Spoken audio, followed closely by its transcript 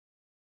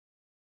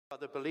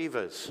other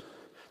believers.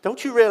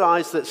 Don't you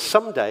realize that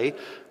someday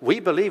we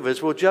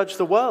believers will judge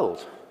the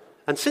world?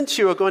 And since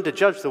you are going to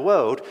judge the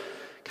world,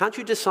 can't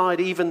you decide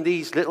even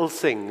these little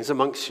things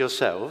amongst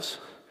yourselves?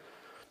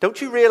 Don't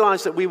you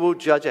realize that we will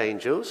judge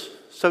angels?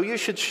 So you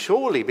should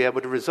surely be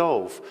able to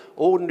resolve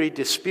ordinary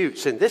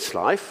disputes in this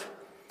life.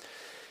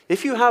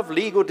 If you have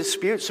legal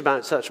disputes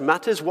about such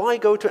matters, why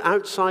go to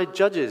outside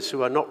judges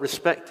who are not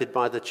respected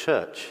by the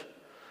church?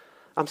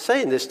 I'm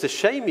saying this to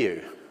shame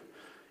you.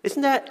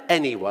 Isn't there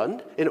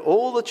anyone in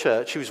all the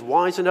church who's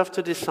wise enough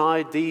to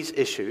decide these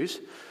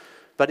issues?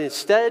 But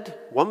instead,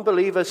 one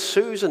believer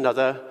sues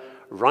another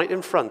right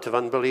in front of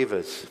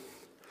unbelievers.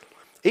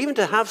 Even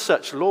to have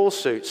such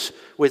lawsuits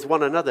with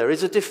one another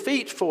is a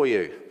defeat for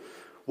you.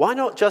 Why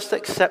not just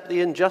accept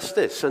the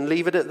injustice and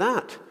leave it at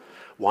that?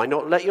 Why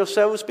not let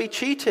yourselves be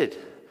cheated?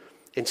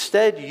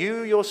 Instead,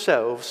 you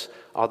yourselves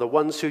are the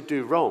ones who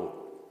do wrong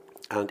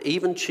and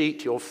even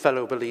cheat your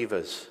fellow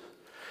believers.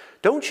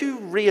 Don't you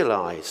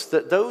realize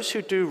that those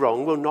who do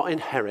wrong will not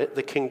inherit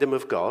the kingdom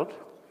of God?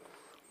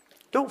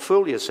 Don't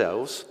fool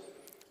yourselves.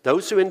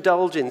 Those who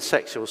indulge in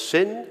sexual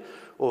sin,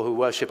 or who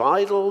worship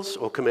idols,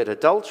 or commit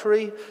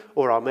adultery,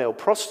 or are male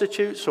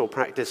prostitutes, or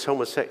practice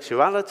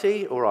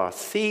homosexuality, or are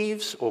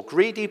thieves, or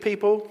greedy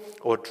people,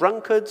 or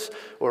drunkards,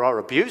 or are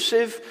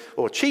abusive,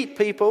 or cheat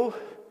people,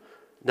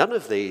 none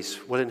of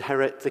these will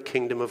inherit the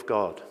kingdom of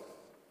God.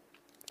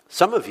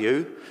 Some of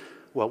you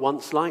were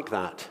once like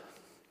that.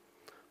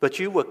 But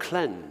you were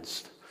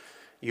cleansed.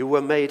 You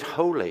were made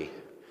holy.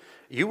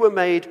 You were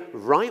made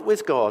right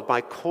with God by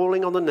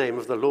calling on the name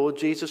of the Lord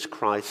Jesus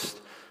Christ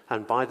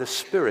and by the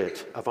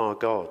Spirit of our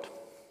God.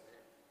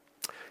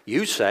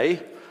 You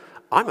say,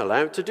 I'm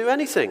allowed to do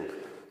anything,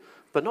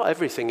 but not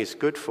everything is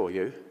good for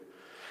you.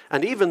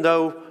 And even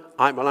though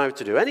I'm allowed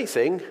to do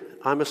anything,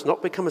 I must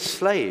not become a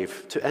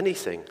slave to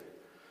anything.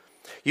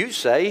 You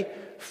say,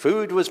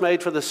 food was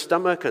made for the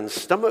stomach and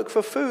stomach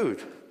for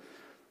food.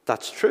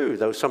 That's true,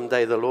 though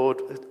someday the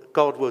Lord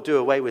God will do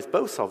away with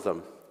both of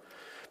them.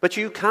 But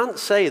you can't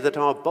say that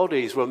our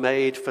bodies were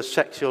made for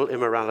sexual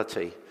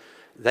immorality.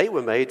 They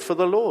were made for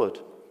the Lord,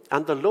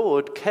 and the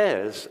Lord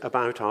cares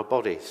about our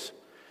bodies.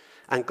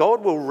 And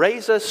God will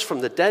raise us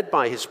from the dead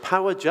by his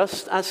power,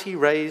 just as he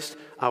raised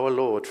our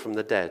Lord from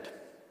the dead.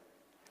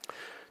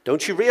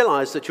 Don't you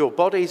realize that your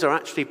bodies are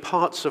actually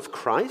parts of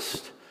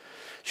Christ?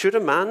 Should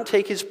a man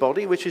take his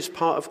body, which is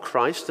part of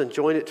Christ, and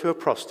join it to a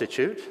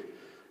prostitute?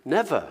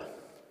 Never.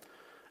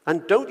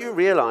 And don't you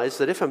realize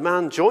that if a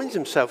man joins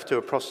himself to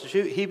a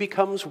prostitute, he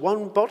becomes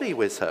one body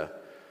with her?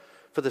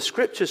 For the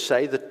scriptures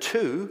say the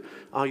two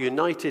are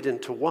united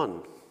into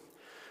one.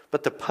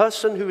 But the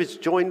person who is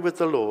joined with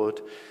the Lord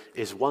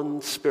is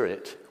one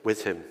spirit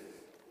with him.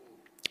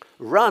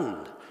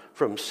 Run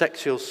from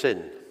sexual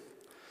sin.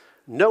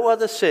 No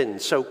other sin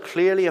so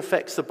clearly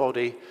affects the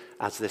body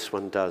as this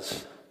one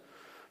does.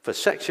 For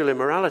sexual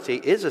immorality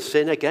is a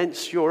sin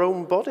against your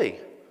own body.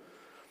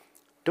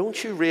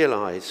 Don't you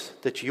realize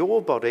that your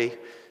body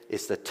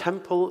is the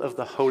temple of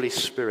the Holy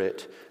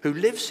Spirit who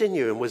lives in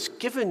you and was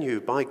given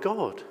you by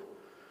God?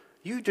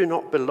 You do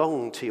not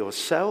belong to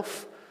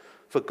yourself,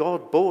 for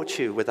God bought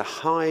you with a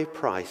high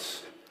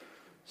price.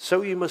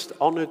 So you must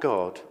honor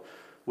God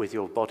with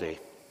your body.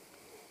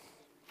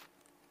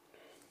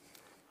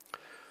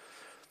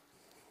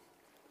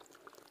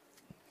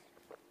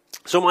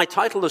 So my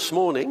title this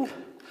morning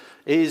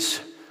is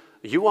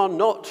You Are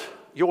Not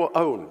Your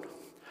Own,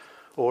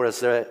 or as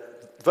the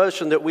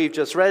version that we've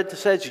just read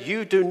says,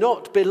 you do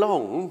not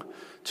belong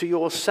to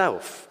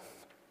yourself.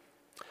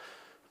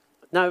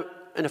 Now,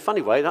 in a funny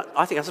way,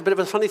 I think that's a bit of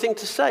a funny thing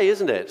to say,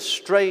 isn't it?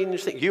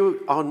 Strange that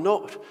you are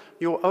not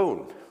your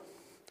own.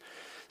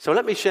 So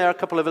let me share a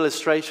couple of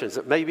illustrations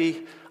that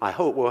maybe, I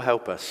hope, will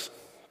help us.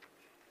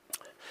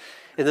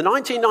 In the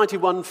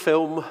 1991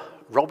 film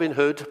Robin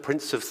Hood,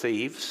 Prince of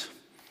Thieves,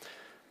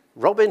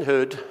 Robin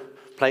Hood,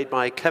 played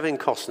by Kevin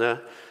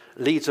Costner,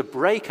 leads a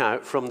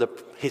breakout from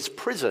his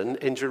prison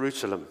in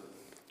Jerusalem.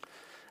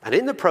 And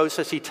in the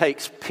process, he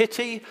takes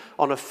pity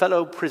on a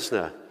fellow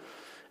prisoner,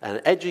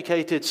 an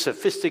educated,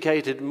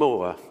 sophisticated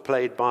Moor,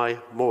 played by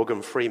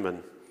Morgan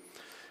Freeman.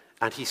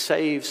 And he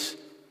saves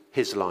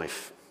his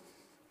life.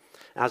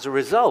 As a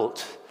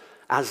result,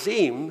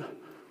 Azim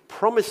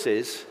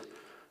promises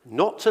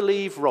not to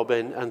leave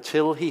Robin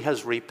until he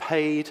has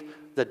repaid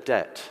the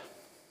debt.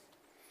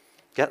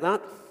 Get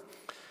that?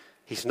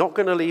 He's not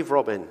going to leave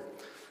Robin.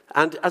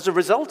 And as a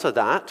result of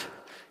that,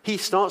 he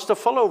starts to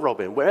follow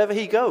Robin wherever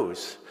he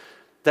goes.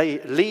 They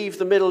leave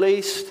the Middle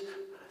East.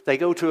 They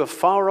go to a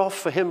far-off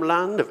for him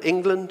land of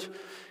England.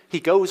 He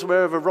goes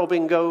wherever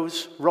Robin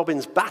goes.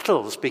 Robin's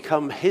battles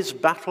become his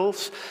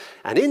battles.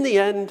 And in the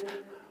end,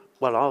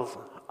 well,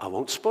 I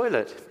won't spoil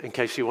it in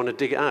case you want to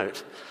dig it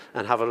out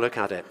and have a look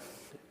at it.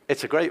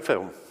 It's a great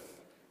film.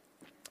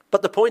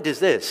 But the point is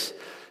this.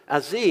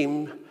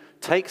 Azim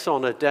takes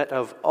on a debt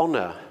of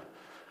honor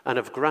and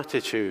of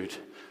gratitude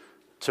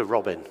to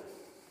Robin.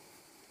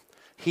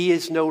 He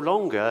is no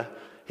longer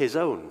his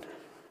own.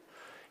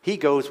 He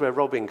goes where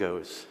Robin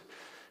goes.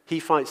 He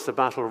fights the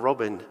battle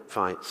Robin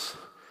fights.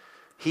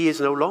 He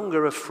is no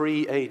longer a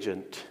free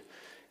agent.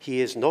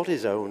 He is not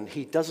his own.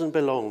 He doesn't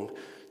belong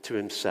to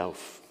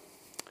himself.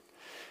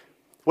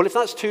 Well, if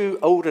that's too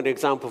old an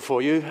example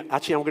for you,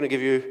 actually I'm going to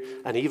give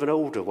you an even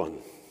older one.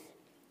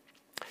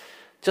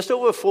 Just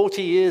over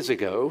 40 years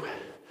ago,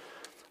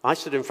 I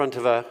stood in front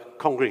of a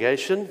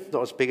congregation,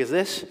 not as big as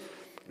this,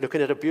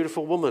 looking at a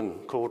beautiful woman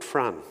called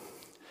Fran.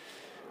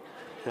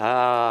 And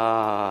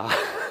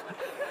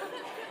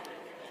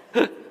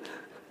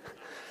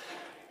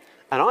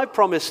I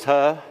promised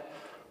her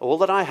all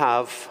that I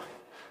have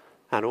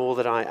and all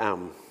that I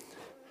am.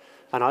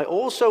 And I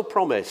also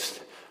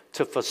promised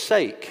to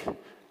forsake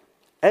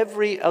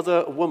every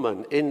other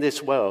woman in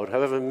this world,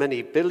 however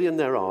many billion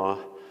there are,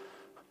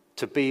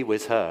 to be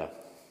with her.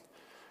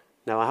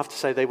 Now, I have to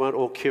say they weren't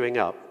all queuing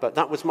up, but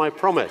that was my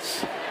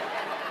promise.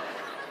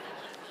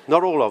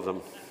 Not all of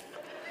them.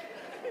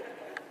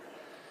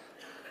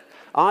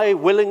 I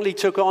willingly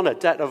took on a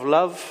debt of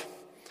love.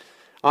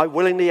 I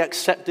willingly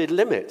accepted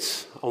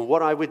limits on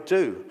what I would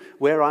do,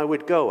 where I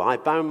would go. I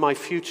bound my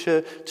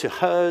future to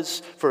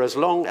hers for as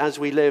long as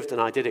we lived, and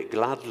I did it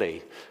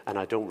gladly, and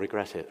I don't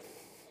regret it.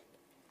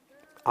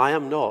 I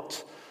am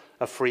not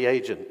a free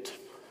agent.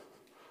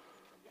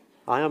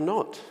 I am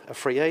not a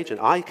free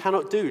agent. I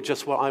cannot do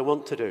just what I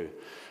want to do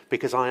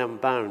because I am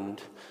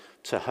bound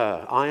to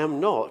her. I am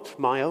not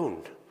my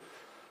own.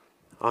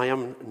 I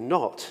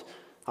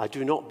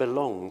do not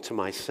belong to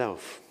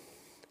myself.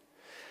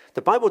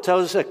 The Bible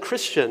tells us a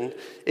Christian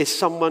is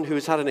someone who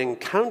has had an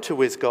encounter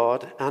with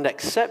God and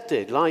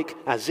accepted, like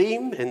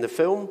Azim in the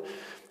film,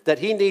 that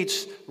he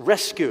needs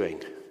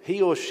rescuing.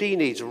 He or she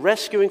needs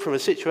rescuing from a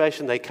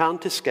situation they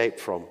can't escape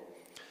from.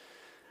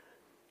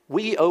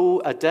 We owe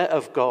a debt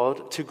of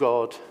God to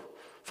God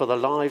for the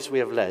lives we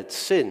have led,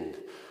 sin,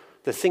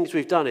 the things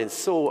we've done in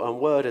thought and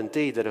word and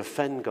deed that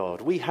offend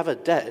God. We have a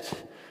debt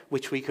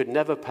which we could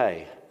never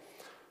pay.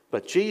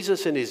 But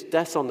Jesus in his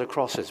death on the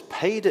cross has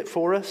paid it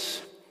for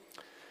us.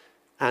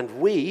 And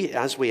we,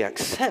 as we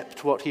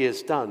accept what he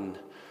has done,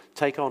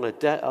 take on a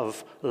debt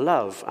of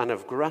love and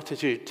of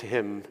gratitude to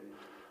him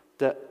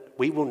that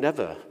we will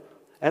never,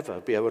 ever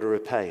be able to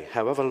repay,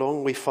 however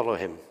long we follow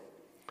him.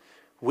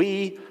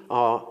 We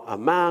are a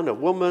man, a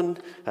woman,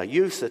 a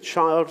youth, a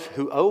child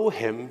who owe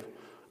him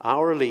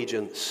our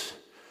allegiance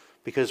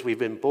because we've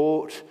been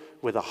bought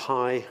with a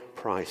high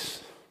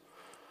price.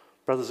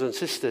 Brothers and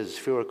sisters,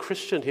 if you're a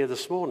Christian here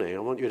this morning, I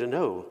want you to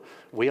know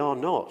we are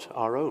not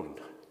our own.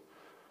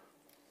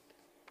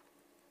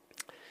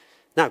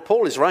 Now,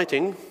 Paul is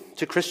writing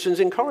to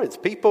Christians in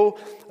Corinth, people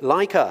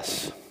like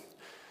us,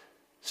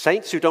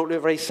 saints who don't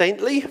look very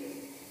saintly,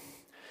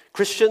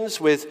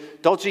 Christians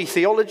with dodgy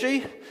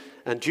theology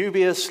and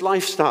dubious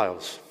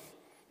lifestyles,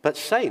 but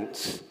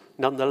saints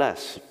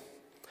nonetheless.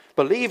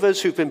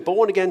 Believers who've been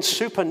born again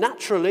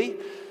supernaturally,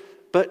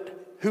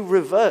 but who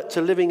revert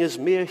to living as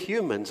mere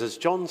humans, as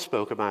John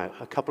spoke about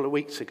a couple of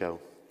weeks ago.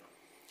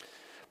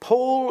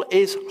 Paul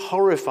is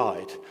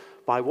horrified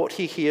by what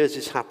he hears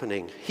is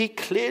happening. He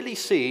clearly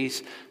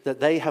sees that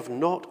they have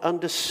not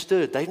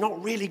understood, they've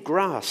not really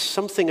grasped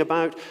something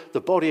about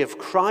the body of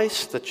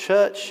Christ, the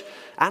church,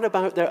 and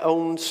about their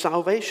own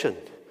salvation.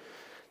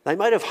 They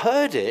might have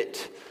heard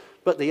it,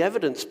 but the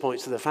evidence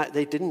points to the fact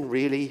they didn't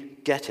really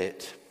get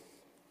it.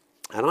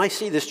 And I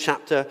see this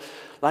chapter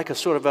like a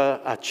sort of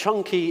a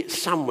chunky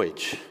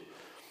sandwich.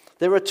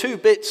 There are two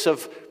bits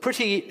of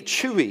pretty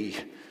chewy,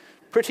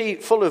 pretty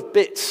full of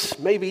bits,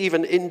 maybe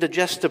even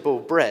indigestible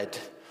bread,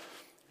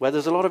 where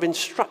there's a lot of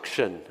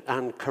instruction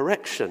and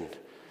correction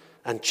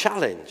and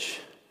challenge,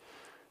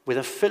 with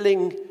a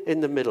filling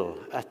in the middle,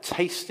 a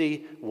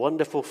tasty,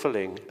 wonderful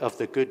filling of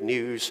the good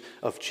news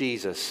of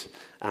Jesus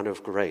and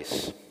of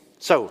grace.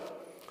 So,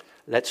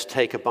 let's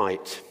take a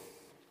bite.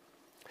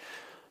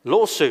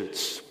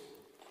 Lawsuits.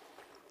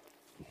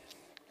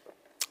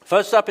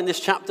 First up in this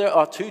chapter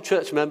are two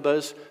church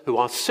members who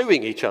are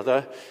suing each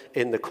other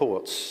in the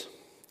courts.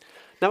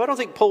 Now, I don't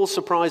think Paul's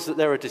surprised that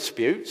there are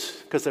disputes,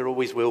 because there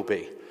always will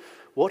be.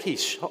 What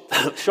he's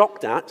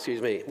shocked at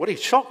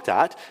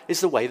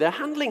is the way they're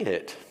handling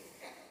it.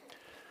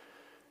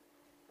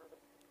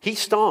 He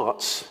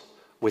starts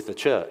with the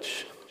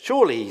church.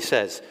 Surely, he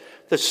says,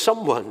 there's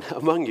someone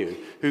among you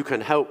who can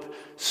help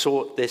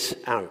sort this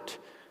out.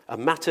 A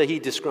matter he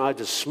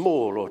described as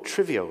small or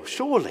trivial.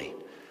 Surely.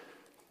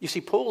 You see,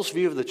 Paul's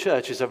view of the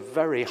church is a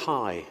very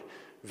high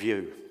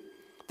view.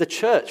 The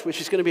church,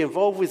 which is going to be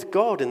involved with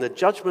God in the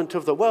judgment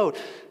of the world,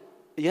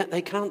 yet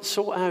they can't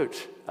sort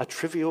out a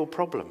trivial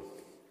problem.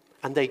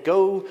 And they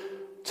go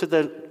to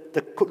the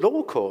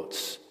law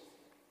courts.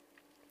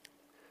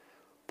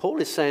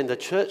 Paul is saying the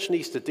church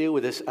needs to deal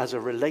with this as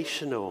a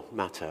relational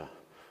matter.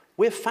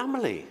 We're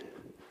family.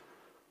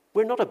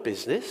 We're not a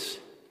business.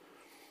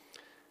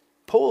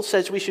 Paul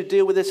says we should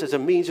deal with this as a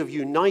means of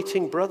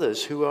uniting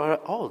brothers who are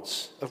at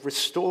odds, of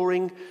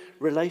restoring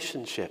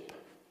relationship.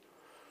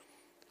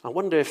 I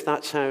wonder if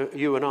that's how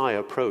you and I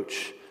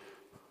approach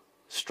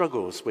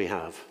struggles we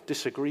have,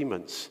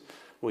 disagreements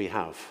we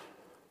have.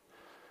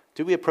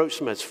 Do we approach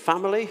them as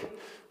family,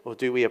 or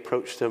do we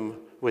approach them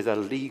with a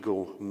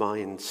legal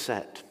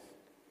mindset?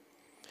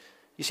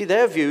 You see,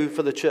 their view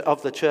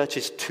of the church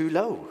is too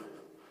low.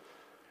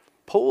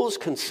 Paul's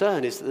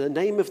concern is that the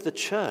name of the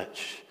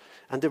church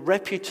and the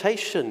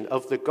reputation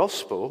of the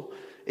gospel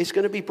is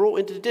going to be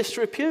brought into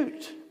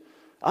disrepute.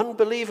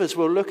 Unbelievers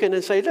will look in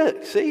and say,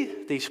 look, see,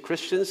 these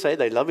Christians say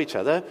they love each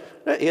other.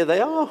 Look, here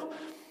they are,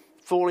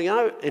 falling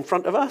out in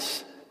front of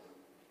us.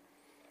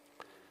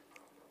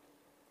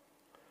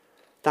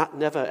 That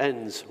never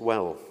ends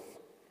well.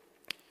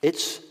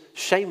 It's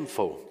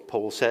shameful,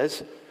 Paul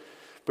says,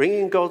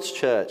 bringing God's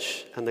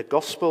church and the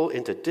gospel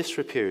into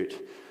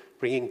disrepute,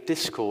 bringing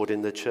discord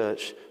in the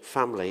church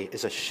family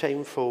is a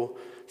shameful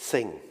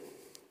thing.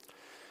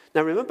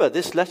 Now remember,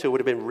 this letter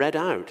would have been read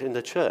out in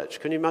the church.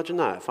 Can you imagine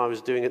that if I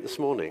was doing it this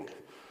morning?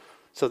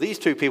 So these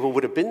two people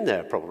would have been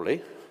there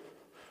probably.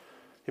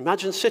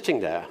 Imagine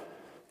sitting there.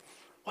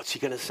 What's he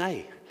going to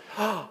say?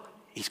 Oh,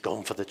 he's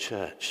gone for the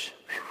church.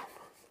 Whew.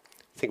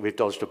 I think we've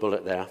dodged a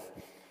bullet there.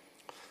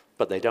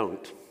 But they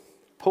don't.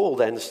 Paul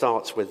then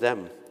starts with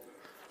them.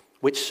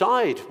 Which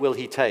side will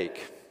he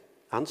take?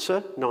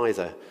 Answer,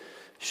 neither.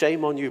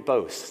 Shame on you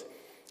both,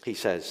 he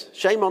says.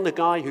 Shame on the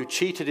guy who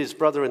cheated his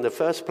brother in the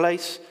first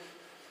place.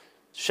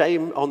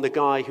 Shame on the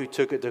guy who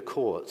took it to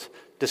court,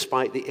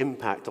 despite the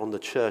impact on the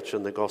church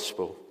and the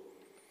gospel.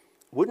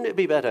 Wouldn't it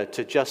be better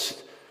to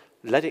just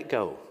let it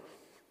go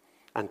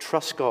and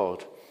trust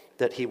God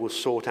that he will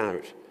sort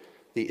out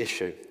the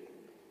issue?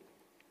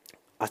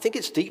 I think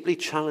it's deeply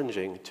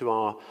challenging to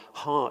our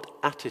heart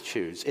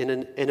attitudes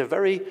in a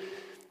very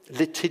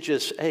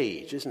litigious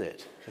age, isn't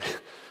it?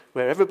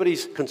 Where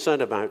everybody's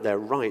concerned about their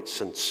rights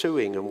and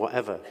suing and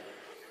whatever.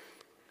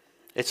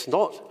 It's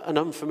not an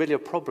unfamiliar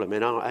problem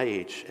in our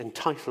age,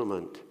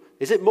 entitlement.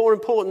 Is it more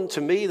important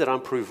to me that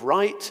I'm proved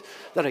right,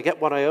 that I get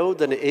what I owe,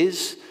 than it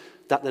is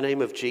that the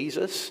name of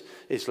Jesus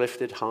is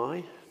lifted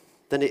high?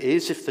 Than it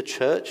is if the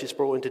church is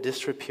brought into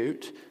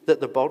disrepute, that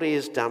the body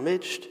is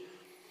damaged?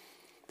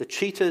 The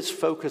cheater's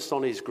focused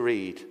on his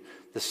greed.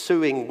 The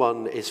suing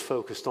one is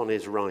focused on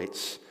his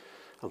rights.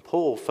 And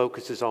Paul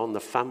focuses on the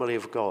family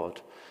of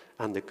God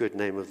and the good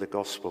name of the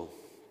gospel.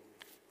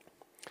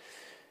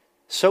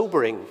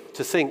 Sobering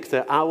to think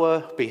that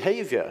our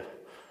behavior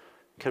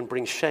can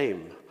bring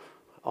shame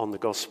on the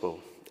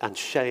gospel and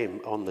shame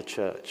on the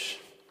church.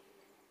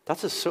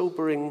 That's a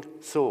sobering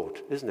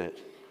thought, isn't it?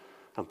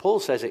 And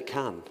Paul says it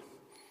can.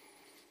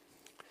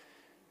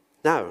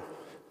 Now,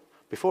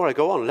 before I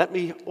go on, let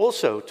me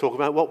also talk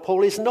about what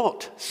Paul is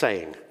not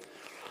saying.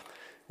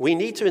 We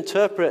need to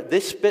interpret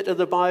this bit of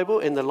the Bible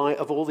in the light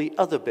of all the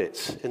other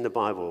bits in the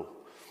Bible.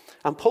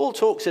 And Paul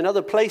talks in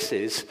other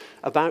places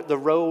about the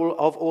role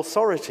of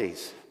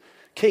authorities,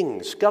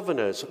 kings,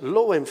 governors,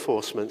 law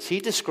enforcement. He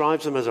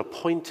describes them as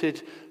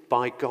appointed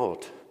by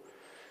God,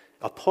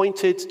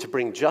 appointed to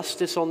bring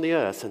justice on the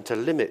earth and to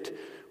limit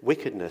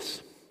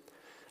wickedness.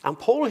 And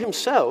Paul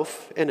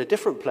himself, in a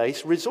different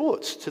place,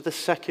 resorts to the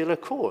secular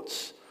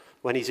courts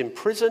when he's in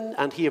prison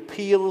and he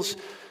appeals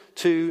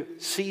to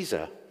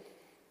Caesar.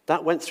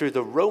 That went through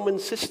the Roman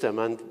system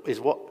and is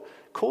what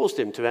caused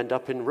him to end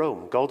up in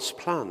Rome, God's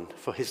plan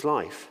for his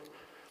life.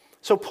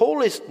 So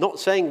Paul is not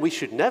saying we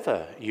should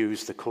never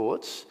use the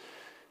courts.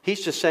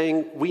 He's just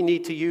saying we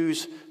need to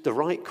use the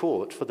right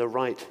court for the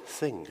right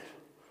thing.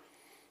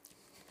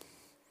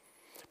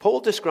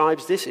 Paul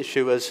describes this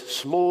issue as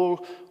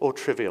small or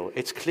trivial.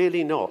 It's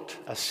clearly not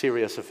a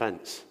serious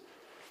offense.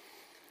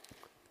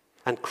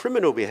 And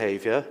criminal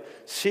behavior,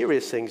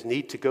 serious things,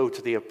 need to go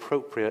to the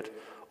appropriate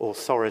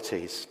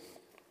authorities.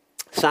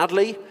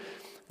 Sadly,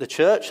 the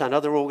church and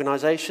other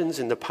organizations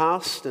in the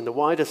past, in the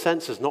wider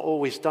sense, has not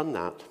always done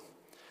that.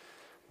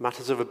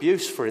 Matters of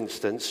abuse, for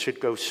instance, should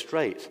go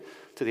straight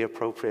to the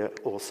appropriate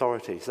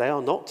authorities. They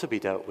are not to be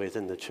dealt with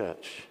in the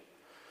church.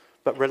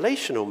 But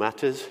relational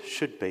matters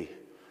should be.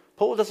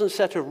 Paul doesn't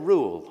set a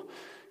rule.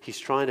 He's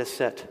trying to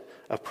set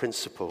a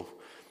principle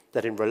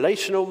that in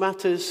relational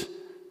matters,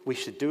 we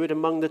should do it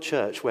among the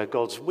church where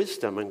God's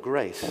wisdom and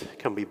grace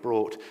can be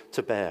brought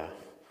to bear.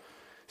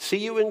 See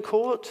you in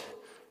court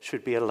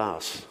should be a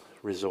last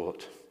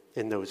resort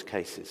in those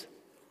cases.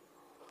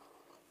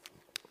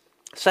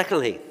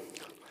 Secondly,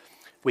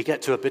 we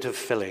get to a bit of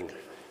filling.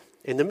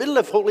 In the middle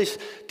of all this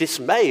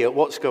dismay at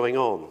what's going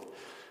on,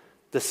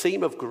 the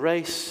theme of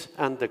grace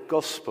and the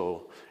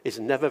gospel is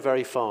never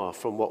very far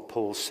from what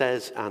Paul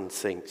says and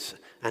thinks.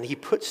 And he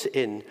puts it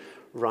in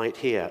right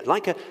here.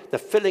 Like the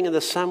filling of the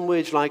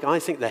sandwich, like I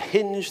think the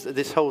hinge that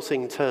this whole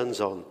thing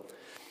turns on.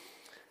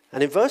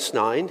 And in verse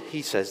 9,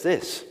 he says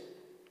this: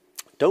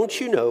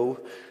 "Don't you know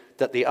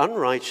that the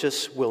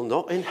unrighteous will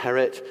not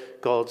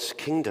inherit God's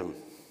kingdom?"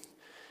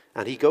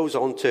 And he goes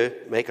on to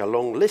make a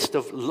long list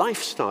of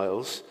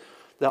lifestyles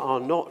that are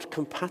not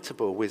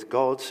compatible with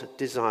God's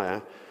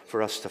desire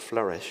for us to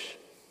flourish.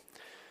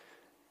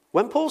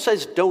 When Paul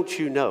says, "Don't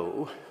you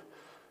know,"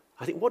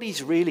 I think what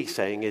he's really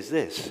saying is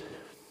this: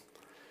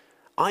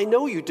 I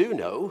know you do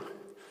know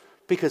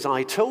because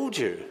I told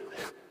you.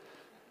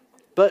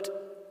 But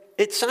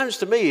it sounds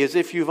to me as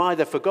if you've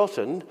either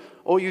forgotten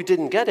or you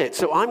didn't get it,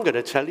 so I'm going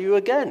to tell you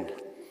again,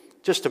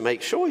 just to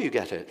make sure you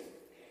get it.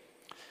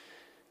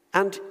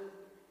 And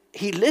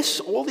he lists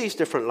all these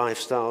different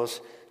lifestyles,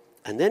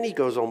 and then he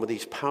goes on with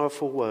these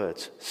powerful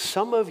words.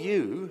 Some of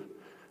you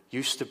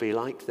used to be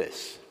like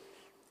this.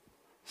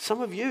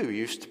 Some of you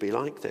used to be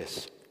like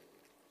this.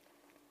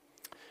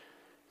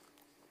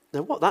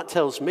 Now, what that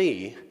tells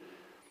me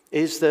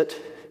is that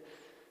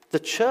the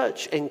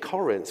church in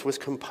Corinth was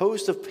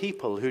composed of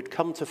people who'd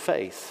come to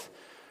faith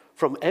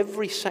from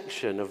every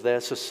section of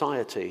their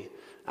society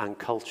and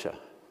culture.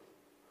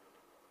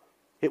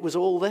 It was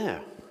all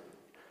there.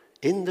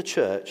 In the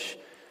church,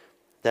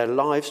 their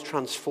lives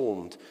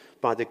transformed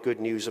by the good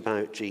news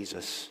about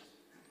Jesus.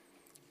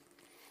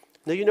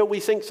 Now, we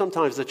think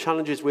sometimes the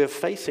challenges we're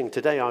facing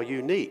today are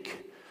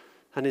unique.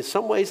 And in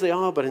some ways they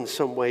are, but in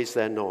some ways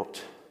they're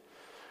not.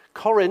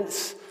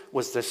 Corinth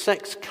was the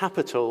sex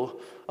capital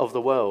of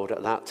the world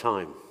at that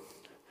time.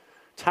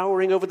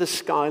 Towering over the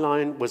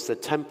skyline was the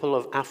temple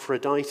of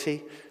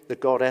Aphrodite,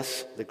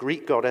 the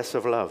Greek goddess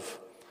of love.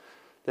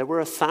 There were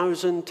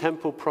 1,000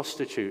 temple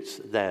prostitutes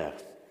there.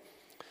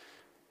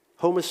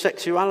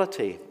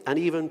 Homosexuality and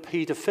even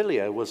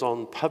pedophilia was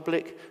on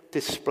public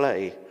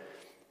display,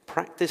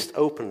 practiced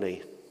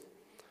openly.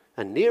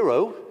 And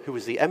Nero, who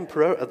was the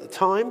emperor at the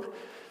time,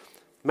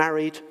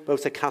 married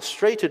both a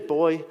castrated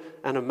boy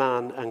and a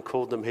man and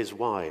called them his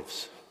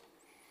wives.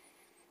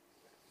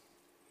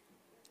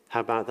 How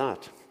about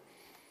that?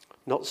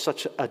 Not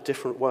such a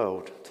different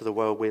world to the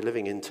world we're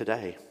living in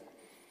today.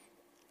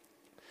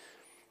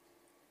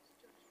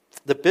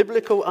 The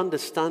biblical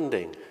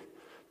understanding,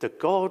 the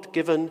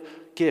God-given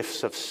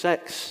gifts of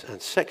sex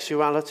and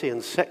sexuality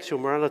and sexual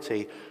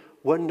morality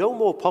were no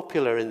more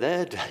popular in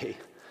their day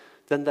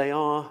than they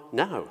are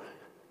now.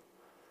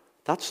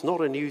 That's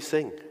not a new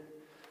thing.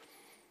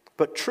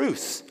 But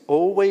truth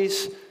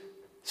always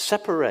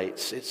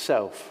separates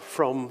itself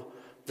from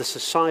the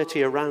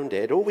society around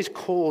it. It always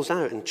calls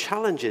out and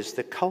challenges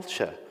the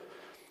culture.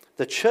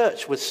 The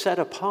church was set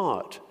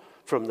apart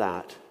from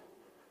that,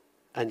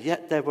 and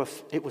yet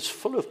it was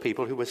full of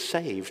people who were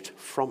saved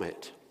from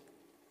it.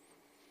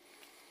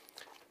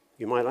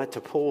 You might like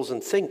to pause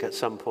and think at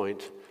some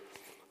point,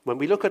 when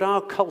we look at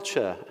our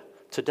culture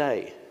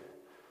today,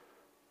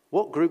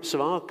 what groups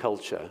of our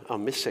culture are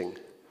missing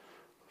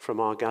from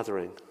our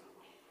gathering?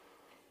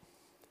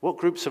 What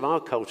groups of our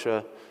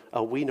culture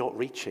are we not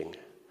reaching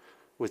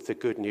with the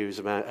good news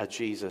about a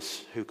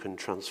Jesus who can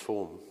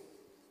transform?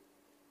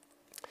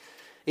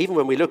 Even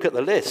when we look at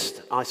the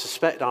list, I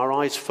suspect our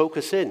eyes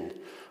focus in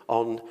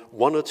on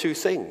one or two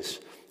things: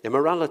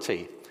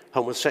 immorality,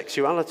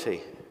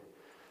 homosexuality.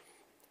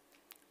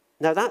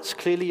 Now, that's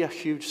clearly a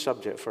huge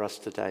subject for us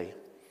today.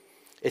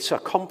 It's a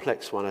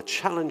complex one, a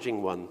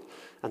challenging one,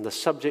 and the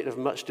subject of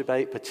much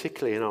debate,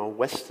 particularly in our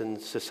Western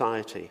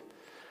society.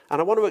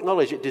 And I want to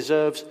acknowledge it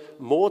deserves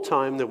more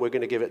time than we're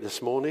going to give it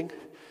this morning,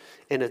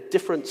 in a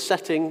different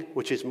setting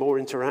which is more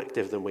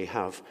interactive than we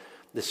have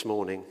this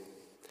morning.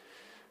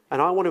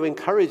 And I want to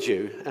encourage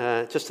you,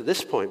 just at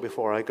this point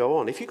before I go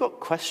on, if you've got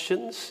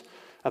questions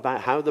about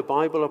how the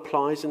Bible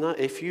applies in that,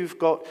 if you've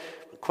got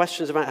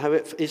questions about how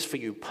it is for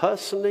you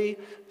personally,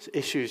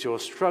 issues you're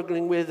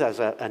struggling with as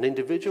an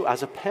individual,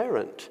 as a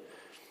parent,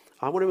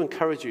 I want to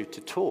encourage you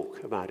to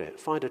talk about it.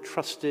 Find a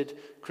trusted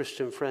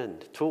Christian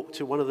friend. Talk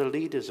to one of the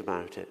leaders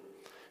about it.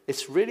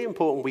 It's really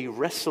important we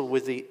wrestle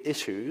with the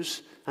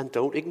issues and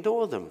don't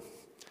ignore them.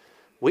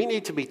 We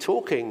need to be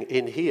talking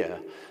in here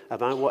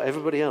about what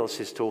everybody else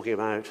is talking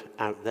about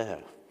out there.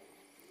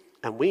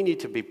 And we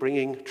need to be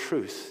bringing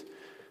truth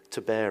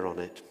to bear on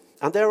it.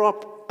 And there are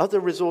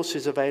other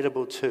resources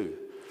available too.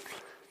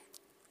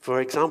 For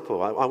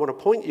example, I want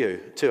to point you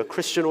to a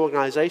Christian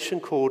organization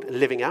called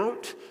Living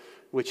Out,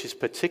 which is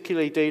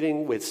particularly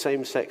dealing with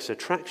same-sex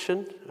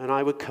attraction, and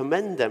I would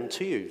commend them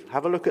to you.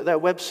 Have a look at their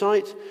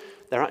website.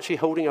 They're actually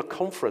holding a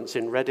conference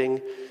in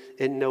Reading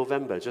in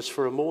November, just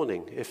for a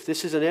morning. If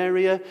this is an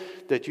area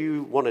that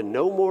you want to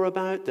know more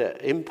about,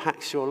 that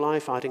impacts your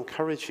life, I'd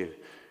encourage you.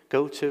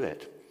 Go to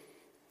it.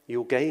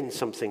 You'll gain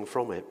something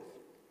from it.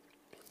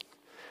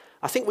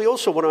 I think we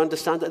also want to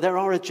understand that there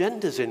are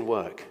agendas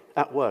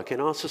at work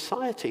in our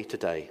society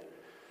today,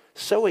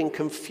 sowing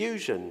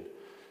confusion,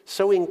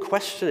 sowing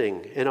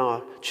questioning in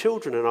our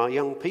children and our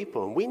young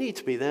people. And we need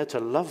to be there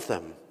to love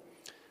them,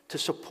 to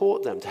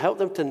support them, to help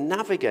them to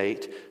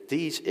navigate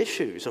these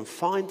issues and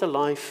find the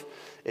life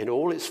in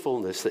all its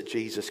fullness that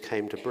Jesus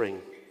came to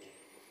bring.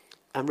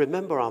 And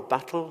remember, our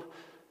battle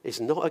is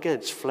not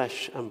against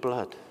flesh and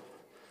blood.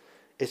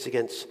 It's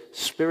against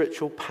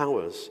spiritual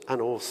powers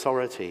and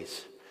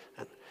authorities.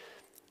 And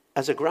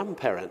as a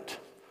grandparent,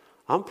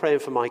 I'm praying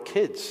for my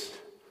kids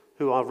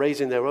who are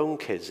raising their own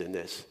kids in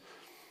this.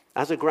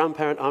 As a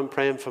grandparent, I'm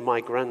praying for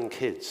my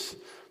grandkids,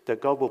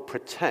 that God will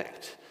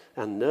protect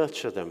and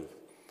nurture them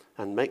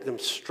and make them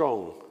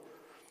strong.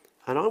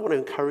 And I want to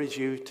encourage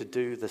you to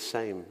do the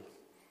same.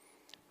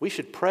 We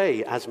should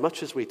pray as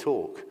much as we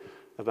talk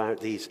about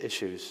these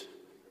issues.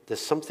 There's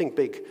something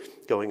big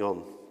going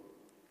on.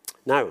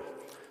 Now,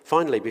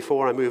 finally,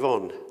 before I move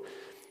on,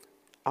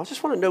 I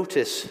just want to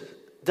notice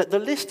that the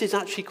list is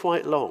actually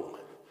quite long.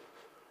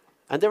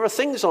 And there are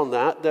things on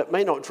that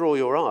may not draw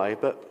your eye,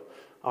 but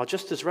are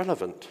just as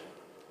relevant.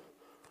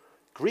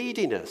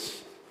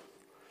 greediness,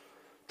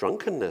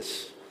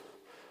 drunkenness,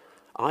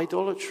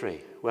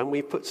 idolatry, when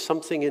we put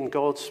something in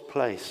God's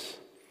place,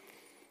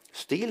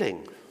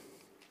 stealing,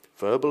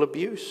 verbal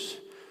abuse.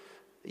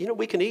 You know,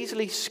 we can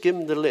easily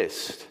skim the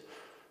list.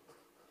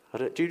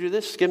 Do you do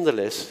this? Skim the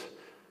list,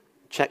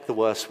 check the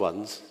worst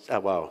ones.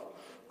 Oh, well,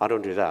 I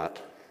don't do that.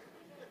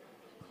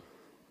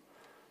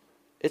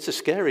 It's a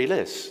scary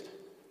list.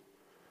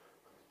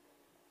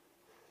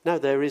 Now,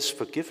 there is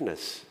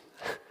forgiveness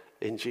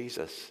in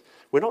Jesus.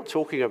 We're not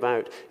talking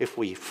about if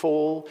we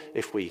fall,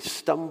 if we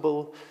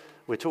stumble.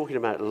 We're talking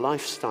about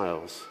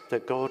lifestyles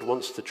that God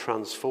wants to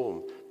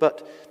transform.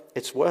 But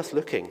it's worth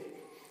looking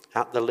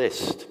at the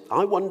list.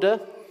 I wonder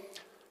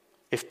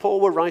if Paul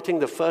were writing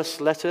the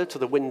first letter to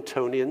the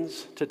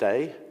Wintonians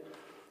today,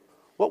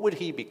 what would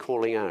he be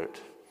calling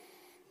out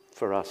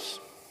for us?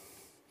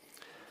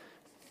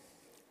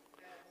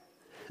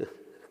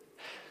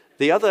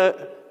 The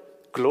other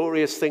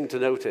glorious thing to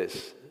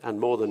notice, and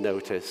more than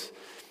notice,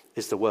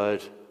 is the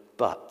word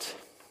but.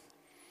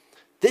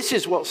 This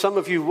is what some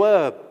of you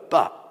were,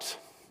 but.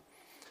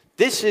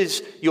 This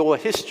is your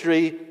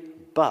history,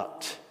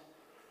 but.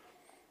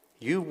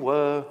 You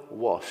were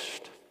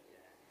washed.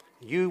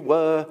 You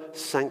were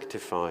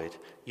sanctified.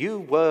 You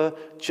were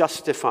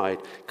justified,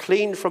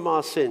 cleaned from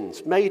our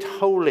sins, made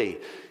holy,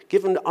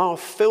 given our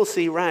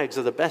filthy rags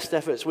are the best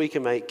efforts we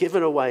can make,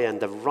 given away, and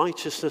the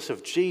righteousness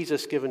of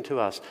Jesus given to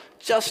us,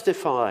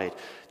 justified,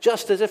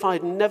 just as if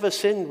I'd never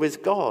sinned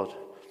with God.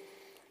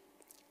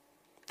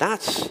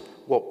 That's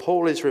what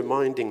Paul is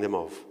reminding them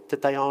of,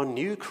 that they are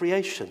new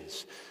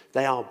creations.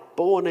 They are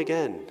born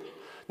again.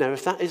 Now,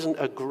 if that isn't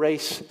a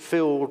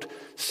grace-filled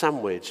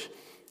sandwich,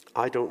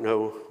 I don't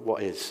know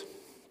what is.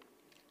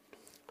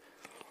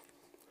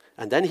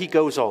 And then he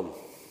goes on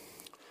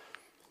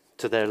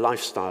to their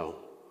lifestyle.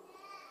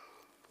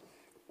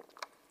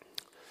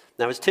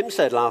 Now, as Tim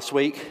said last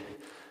week,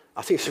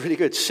 I think it's really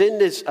good.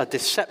 Sin is a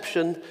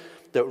deception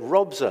that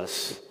robs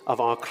us of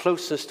our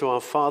closeness to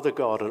our Father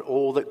God and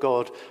all that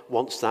God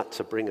wants that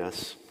to bring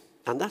us.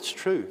 And that's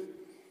true.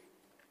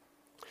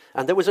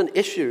 And there was an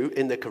issue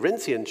in the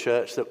Corinthian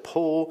church that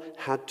Paul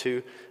had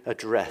to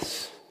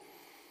address.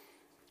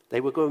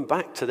 They were going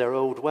back to their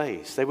old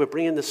ways. They were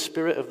bringing the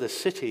spirit of the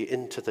city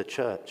into the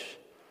church.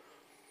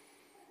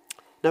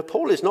 Now,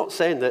 Paul is not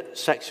saying that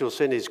sexual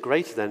sin is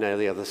greater than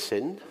any other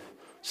sin.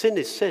 Sin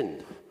is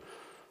sin.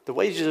 The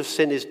wages of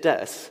sin is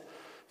death.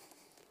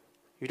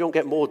 You don't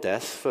get more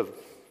death for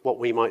what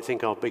we might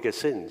think are bigger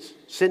sins.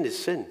 Sin is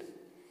sin.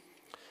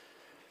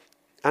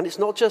 And it's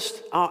not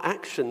just our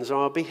actions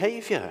or our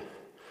behavior.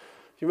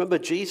 You remember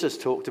Jesus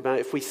talked about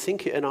if we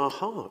think it in our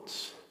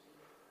hearts.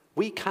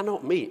 We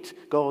cannot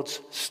meet God's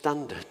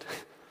standard.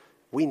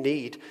 We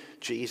need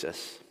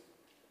Jesus.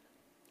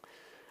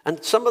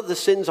 And some of the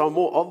sins are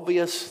more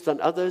obvious than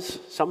others.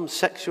 Some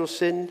sexual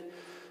sin,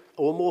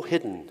 or more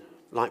hidden,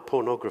 like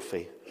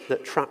pornography,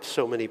 that traps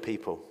so many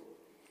people.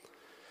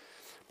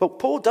 But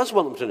Paul does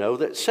want them to know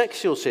that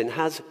sexual sin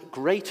has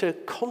greater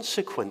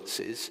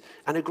consequences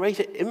and a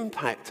greater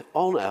impact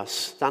on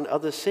us than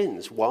other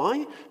sins.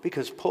 Why?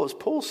 Because, as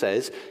Paul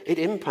says, it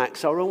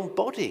impacts our own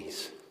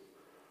bodies.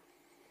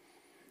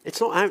 It's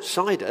not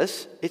outside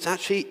us, it's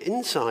actually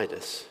inside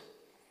us.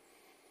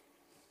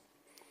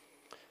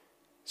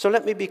 So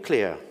let me be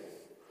clear.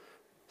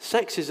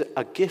 Sex is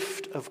a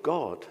gift of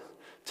God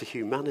to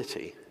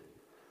humanity.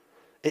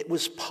 It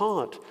was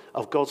part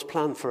of God's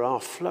plan for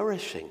our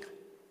flourishing.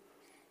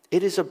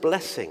 It is a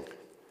blessing.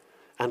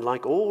 And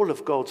like all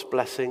of God's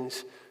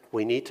blessings,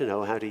 we need to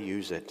know how to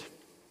use it.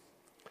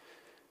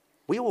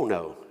 We all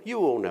know, you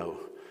all know,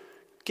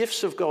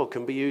 gifts of God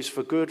can be used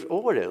for good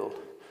or ill.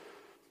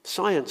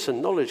 Science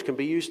and knowledge can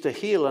be used to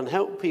heal and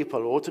help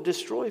people or to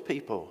destroy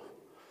people.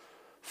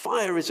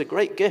 Fire is a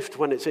great gift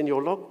when it's in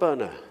your log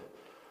burner.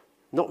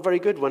 Not very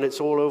good when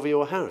it's all over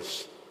your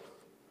house.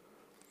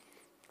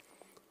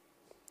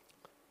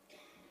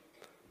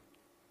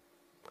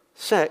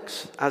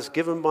 Sex, as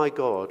given by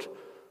God,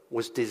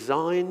 was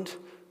designed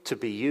to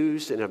be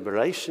used in a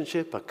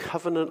relationship, a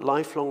covenant,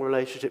 lifelong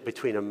relationship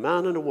between a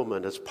man and a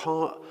woman as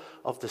part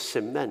of the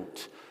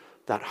cement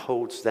that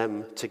holds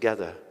them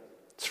together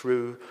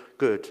through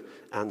good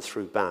and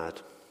through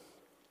bad.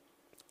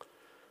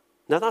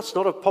 Now, that's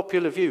not a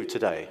popular view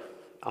today,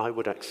 I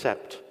would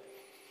accept.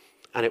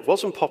 And it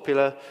wasn't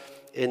popular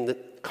in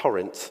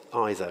Corinth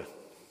either.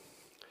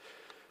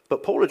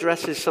 But Paul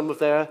addresses some of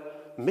their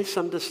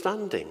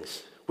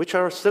misunderstandings, which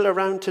are still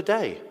around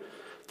today,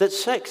 that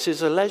sex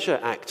is a leisure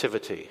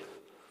activity.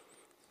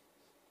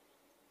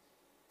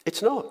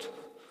 It's not.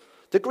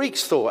 The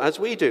Greeks thought, as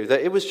we do,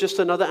 that it was just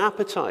another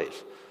appetite,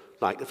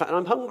 like the fact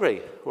I'm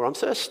hungry, or I'm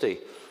thirsty,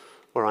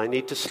 or I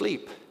need to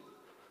sleep.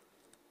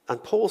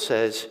 And Paul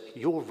says,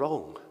 you're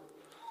wrong.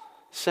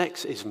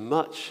 Sex is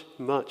much,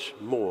 much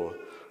more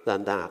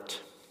than that.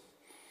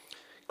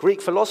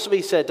 Greek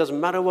philosophy said, doesn't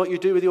matter what you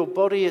do with your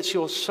body, it's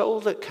your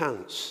soul that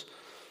counts.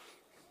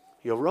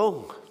 You're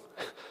wrong.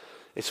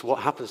 It's what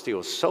happens to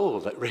your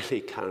soul that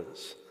really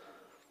counts.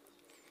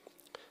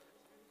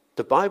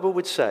 The Bible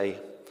would say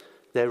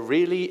There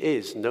really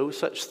is no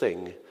such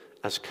thing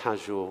as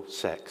casual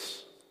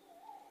sex.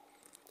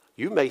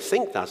 You may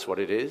think that's what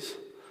it is,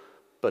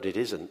 but it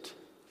isn't.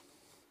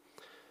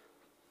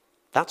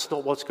 That's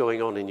not what's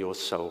going on in your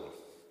soul.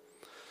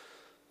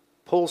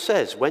 Paul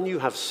says, when you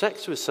have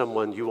sex with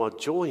someone, you are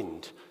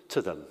joined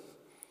to them.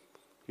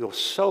 Your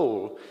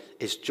soul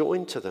is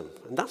joined to them.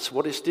 And that's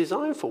what it's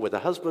designed for with a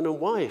husband and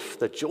wife,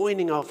 the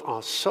joining of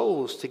our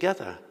souls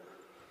together.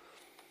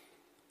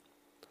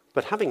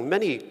 But having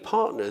many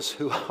partners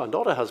who are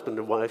not a husband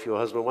and wife, your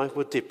husband and wife,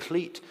 will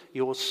deplete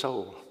your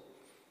soul.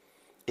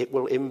 It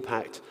will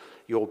impact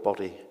your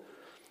body.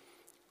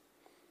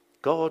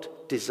 God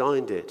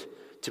designed it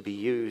to be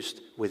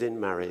used within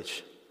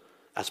marriage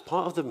as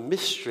part of the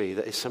mystery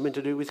that is something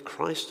to do with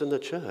Christ and the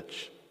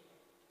church.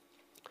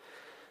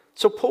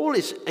 So Paul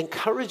is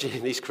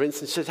encouraging these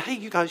Corinthians, says, hey,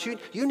 you guys,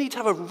 you need to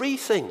have a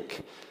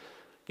rethink.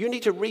 You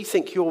need to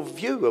rethink your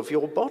view of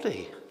your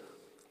body.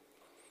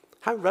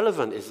 How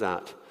relevant is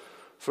that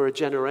for a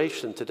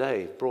generation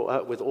today brought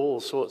up with all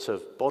sorts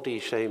of body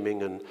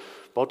shaming and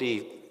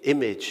body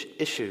image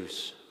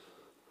issues?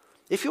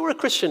 If you're a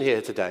Christian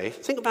here today,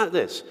 think about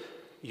this.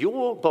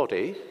 Your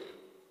body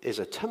is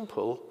a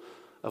temple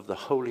of the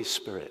Holy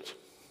Spirit.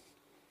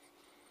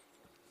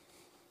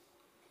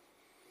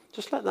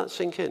 Just let that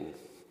sink in.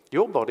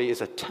 Your body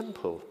is a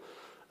temple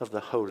of the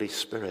Holy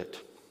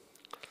Spirit.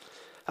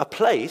 A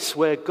place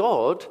where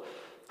God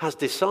has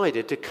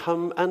decided to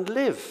come and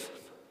live.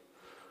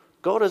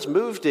 God has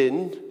moved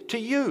in to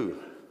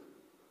you.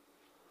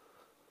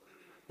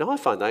 Now I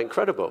find that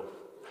incredible.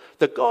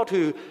 The God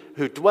who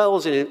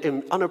dwells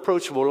in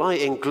unapproachable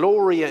light, in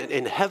glory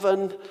in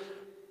heaven,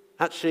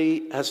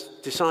 actually has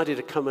decided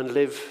to come and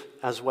live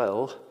as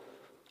well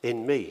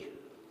in me,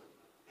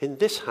 in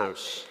this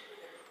house.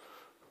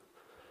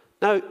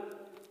 Now,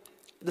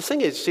 the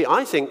thing is, see,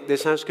 I think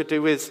this house could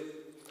do with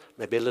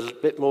maybe a little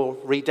bit more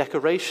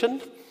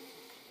redecoration,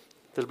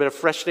 a little bit of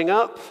freshening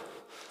up,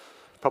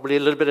 probably a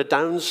little bit of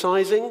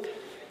downsizing.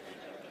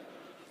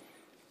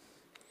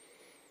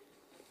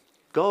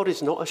 God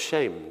is not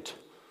ashamed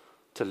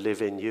to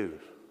live in you.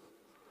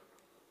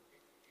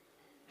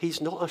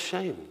 He's not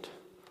ashamed.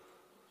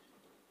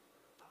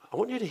 I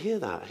want you to hear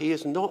that. He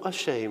is not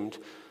ashamed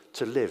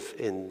to live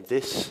in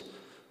this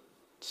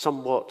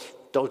somewhat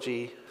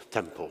dodgy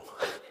temple.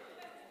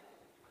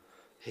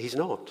 He's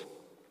not.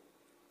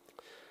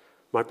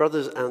 My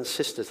brothers and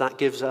sisters, that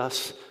gives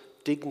us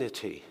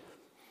dignity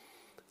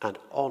and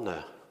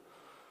honor.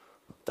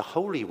 The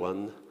Holy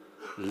One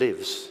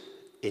lives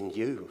in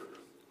you.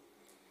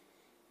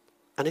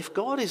 And if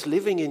God is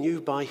living in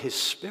you by his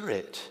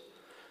Spirit,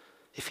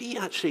 if he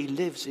actually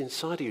lives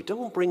inside of you,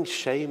 don't bring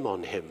shame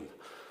on him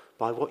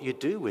by what you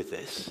do with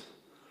this.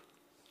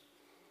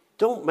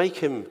 Don't make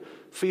him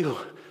feel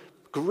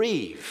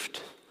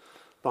grieved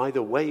by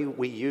the way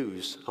we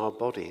use our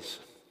bodies.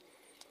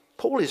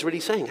 Paul is really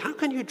saying, how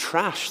can you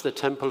trash the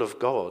temple of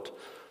God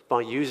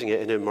by using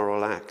it in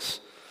immoral acts?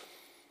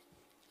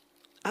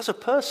 As a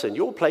person,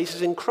 your place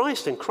is in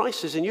Christ and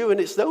Christ is in you,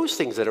 and it's those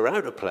things that are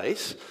out of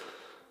place.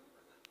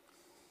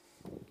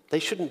 They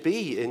shouldn't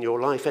be in your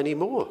life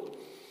anymore.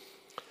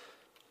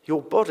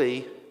 Your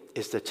body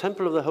is the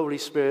temple of the Holy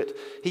Spirit.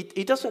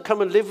 He doesn't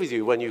come and live with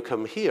you when you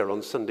come here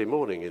on Sunday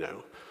morning, you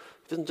know.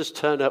 He doesn't just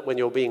turn up when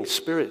you're being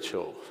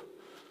spiritual.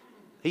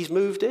 He's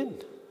moved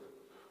in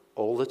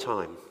all the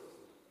time.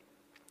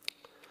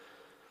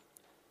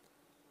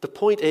 The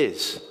point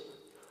is,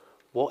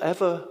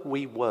 whatever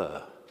we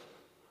were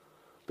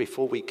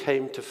before we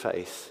came to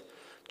faith,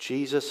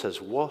 Jesus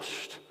has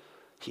washed,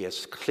 he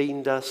has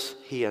cleaned us,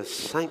 he has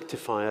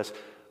sanctified us.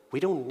 We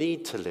don't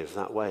need to live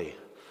that way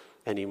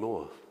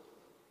anymore.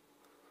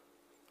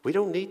 We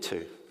don't need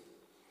to.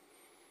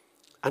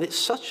 And it's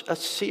such a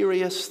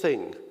serious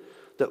thing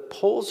that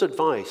Paul's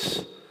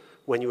advice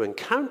when you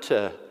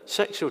encounter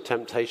sexual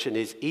temptation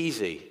is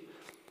easy.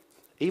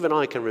 Even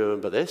I can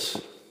remember this.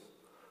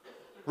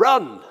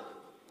 Run!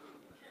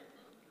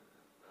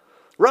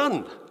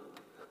 Run!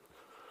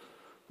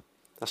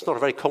 That's not a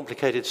very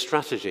complicated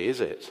strategy, is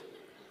it?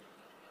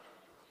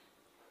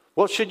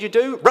 What should you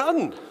do?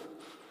 Run!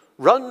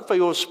 Run for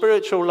your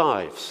spiritual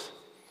lives.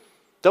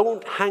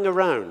 Don't hang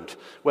around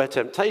where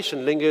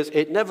temptation lingers.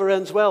 It never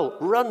ends well.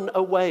 Run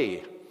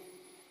away.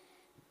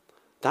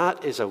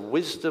 That is a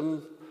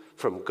wisdom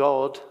from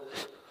God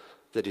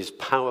that is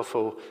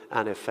powerful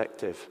and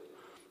effective.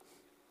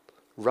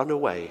 Run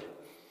away.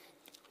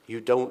 You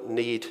don't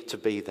need to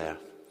be there.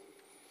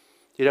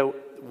 You know,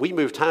 we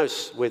moved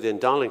house within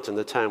Darlington,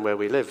 the town where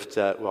we lived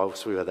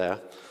whilst we were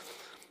there.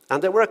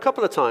 And there were a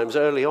couple of times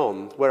early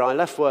on where I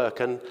left work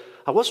and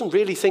I wasn't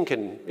really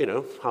thinking, you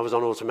know, I was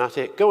on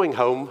automatic, going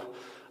home,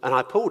 and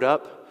I pulled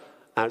up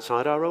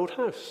outside our old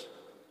house.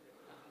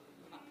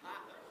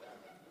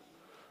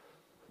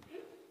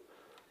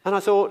 And I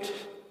thought,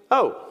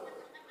 oh,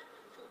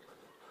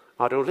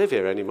 I don't live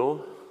here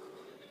anymore.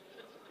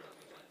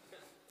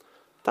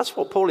 That's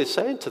what Paul is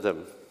saying to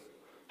them.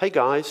 Hey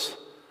guys,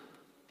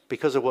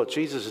 because of what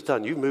Jesus has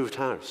done, you moved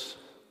house.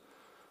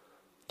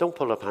 Don't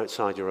pull up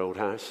outside your old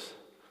house.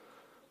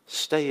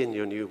 Stay in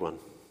your new one.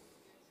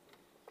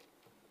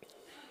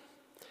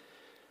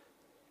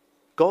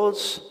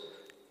 God's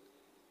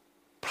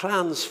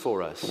plans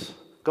for us,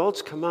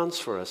 God's commands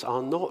for us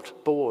are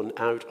not born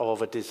out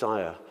of a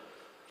desire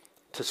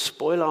to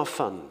spoil our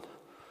fun,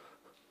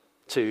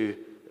 to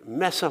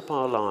mess up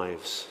our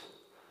lives,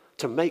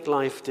 to make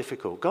life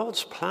difficult.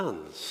 God's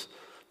plans,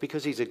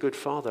 because he's a good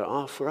father,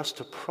 are for us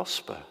to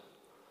prosper.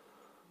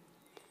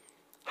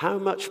 How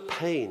much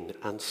pain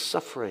and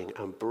suffering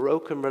and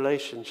broken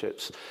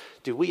relationships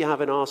do we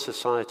have in our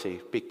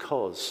society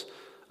because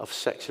of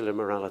sexual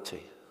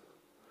immorality?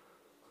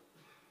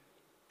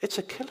 It's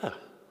a killer.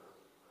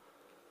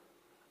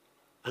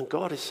 And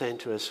God is saying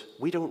to us,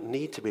 we don't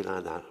need to be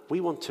like that. We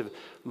want to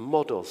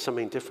model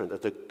something different,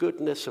 of the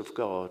goodness of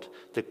God,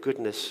 the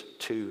goodness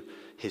to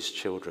his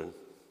children.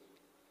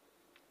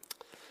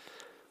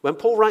 When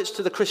Paul writes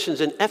to the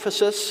Christians in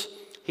Ephesus,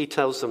 he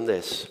tells them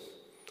this: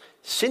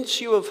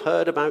 since you have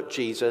heard about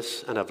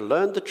Jesus and have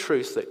learned the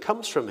truth that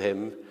comes from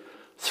him,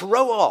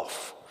 throw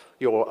off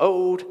your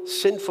old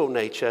sinful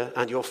nature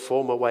and your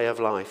former way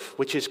of life,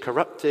 which is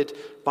corrupted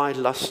by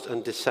lust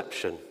and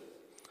deception.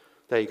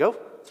 There you go.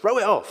 Throw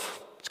it off.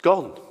 It's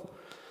gone.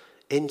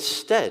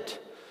 Instead,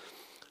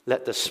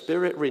 let the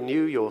Spirit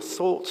renew your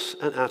thoughts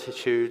and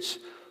attitudes.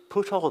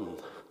 Put on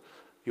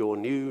your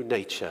new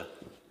nature,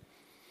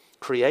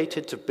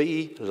 created to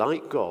be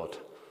like God,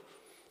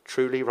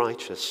 truly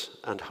righteous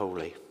and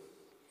holy.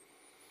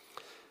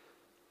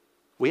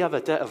 We have a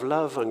debt of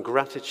love and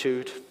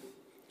gratitude,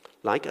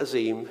 like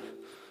Azim,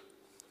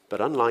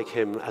 but unlike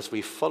him, as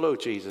we follow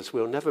Jesus,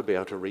 we'll never be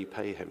able to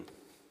repay him.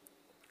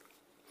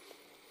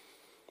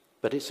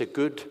 But it's a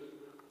good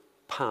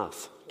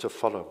path to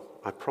follow,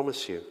 I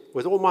promise you.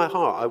 With all my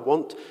heart, I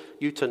want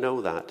you to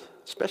know that,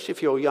 especially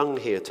if you're young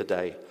here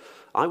today.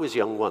 I was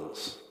young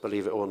once,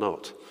 believe it or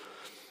not.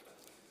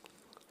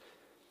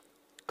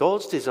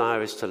 God's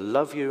desire is to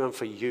love you and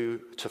for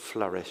you to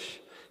flourish.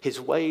 His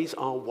ways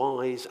are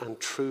wise and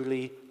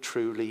truly,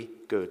 truly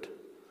good.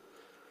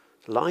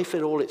 Life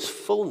in all its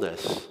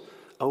fullness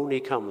only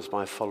comes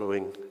by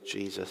following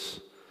Jesus.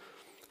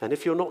 And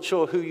if you're not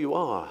sure who you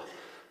are,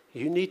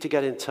 you need to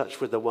get in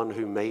touch with the one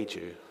who made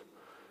you,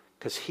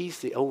 because he's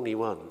the only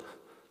one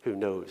who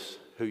knows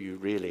who you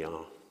really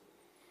are.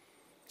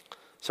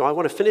 So I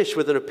want to finish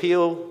with an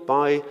appeal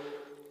by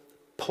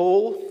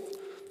Paul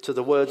to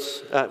the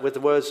words, with the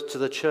words to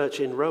the church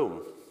in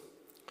Rome.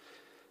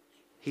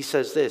 He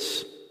says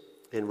this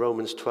in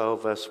Romans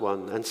 12, verse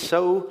 1. And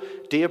so,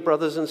 dear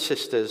brothers and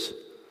sisters,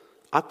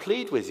 I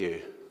plead with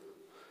you,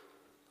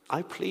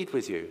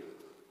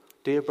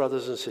 dear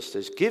brothers and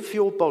sisters, give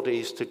your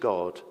bodies to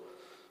God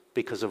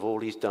because of all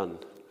he's done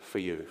for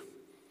you.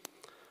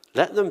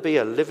 Let them be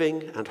a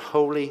living and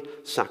holy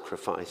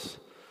sacrifice,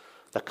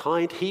 the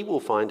kind he will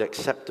find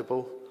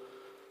acceptable.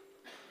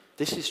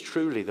 This is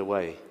truly the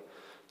way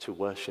to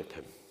worship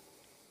him.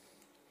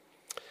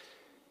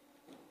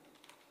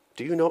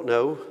 Do you not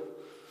know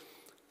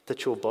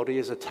that your body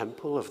is a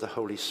temple of the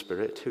Holy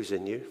Spirit who's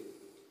in you,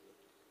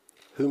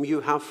 whom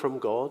you have from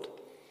God?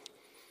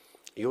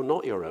 You're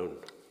not your own.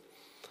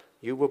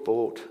 You were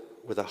bought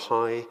with a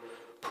high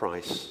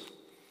price.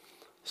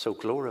 So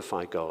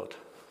glorify God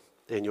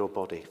in your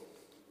body.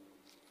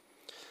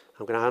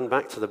 I'm going to hand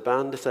back to the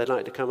band if they'd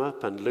like to come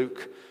up, and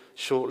Luke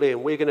shortly,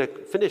 and we're going to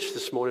finish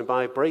this morning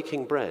by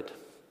breaking bread.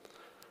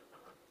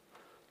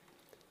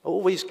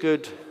 Always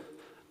good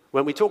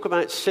when we talk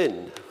about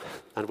sin,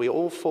 and we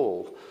all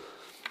fall.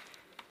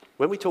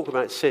 When we talk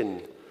about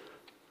sin,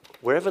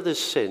 wherever there's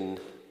sin,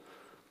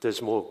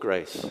 there's more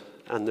grace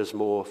and there's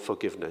more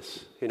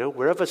forgiveness. You know,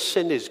 wherever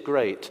sin is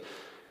great,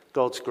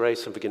 God's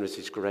grace and forgiveness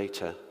is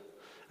greater.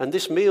 And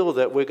this meal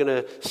that we're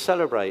going to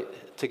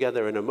celebrate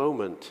together in a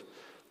moment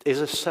is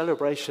a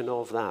celebration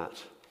of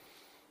that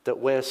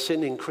where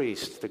sin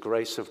increased, the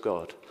grace of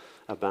God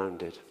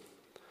abounded.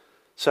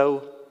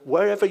 So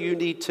wherever you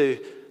need to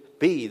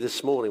be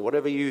this morning,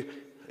 whatever you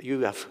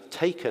have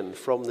taken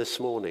from this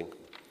morning,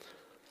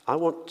 I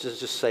want to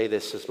just say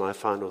this as my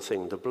final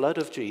thing. The blood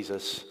of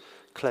Jesus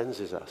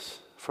cleanses us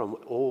from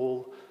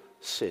all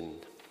sin.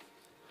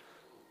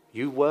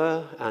 You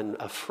were, and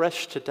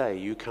afresh today,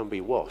 you can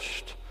be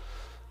washed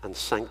and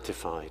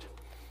sanctified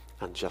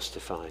and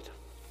justified.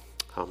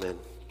 Amen.